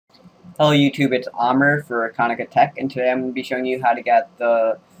Hello YouTube, it's Amr for KonicaTech, and today I'm going to be showing you how to get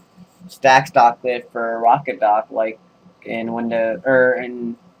the Stacks Docklet for RocketDock, like in Windows or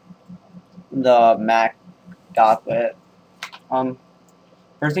in the Mac Docklet. Um,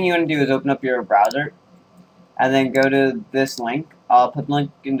 First thing you want to do is open up your browser, and then go to this link. I'll put the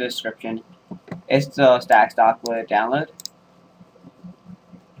link in the description. It's the Stacks Docklet download.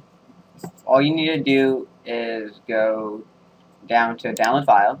 All you need to do is go down to Download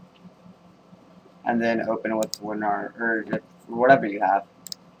File, and then open it with WinRAR or whatever you have.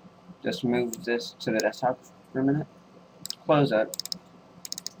 Just move this to the desktop for a minute. Close it.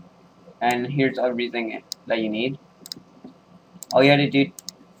 And here's everything that you need. All you have to do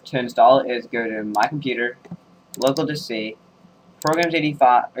to install it is go to My Computer, Local to C, Programs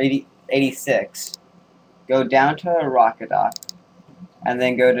 86, go down to RocketDock, and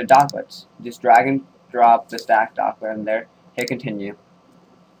then go to Docklets. Just drag and drop the Stacks Docklet in there, hit Continue.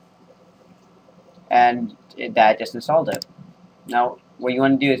 And that just installed it. Now, what you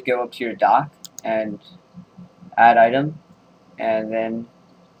want to do is go up to your dock and add item, and then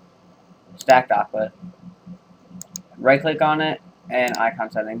Stacks Docklet. Right click on it and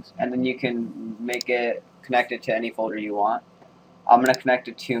icon settings, and then you can make it connected to any folder you want. I'm going to connect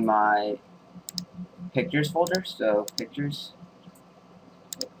it to my pictures folder, so pictures,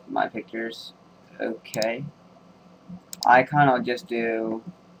 my pictures, okay. Icon, I'll just do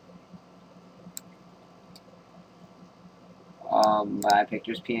my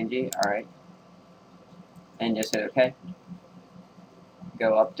pictures PNG, alright, and just hit OK.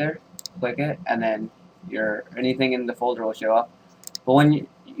 Go up there, click it, and then anything in the folder will show up. But when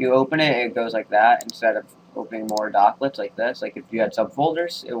you open it, it goes like that instead of opening more docklets like this. Like if you had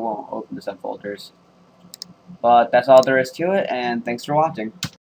subfolders, it won't open the subfolders. But that's all there is to it, and thanks for watching.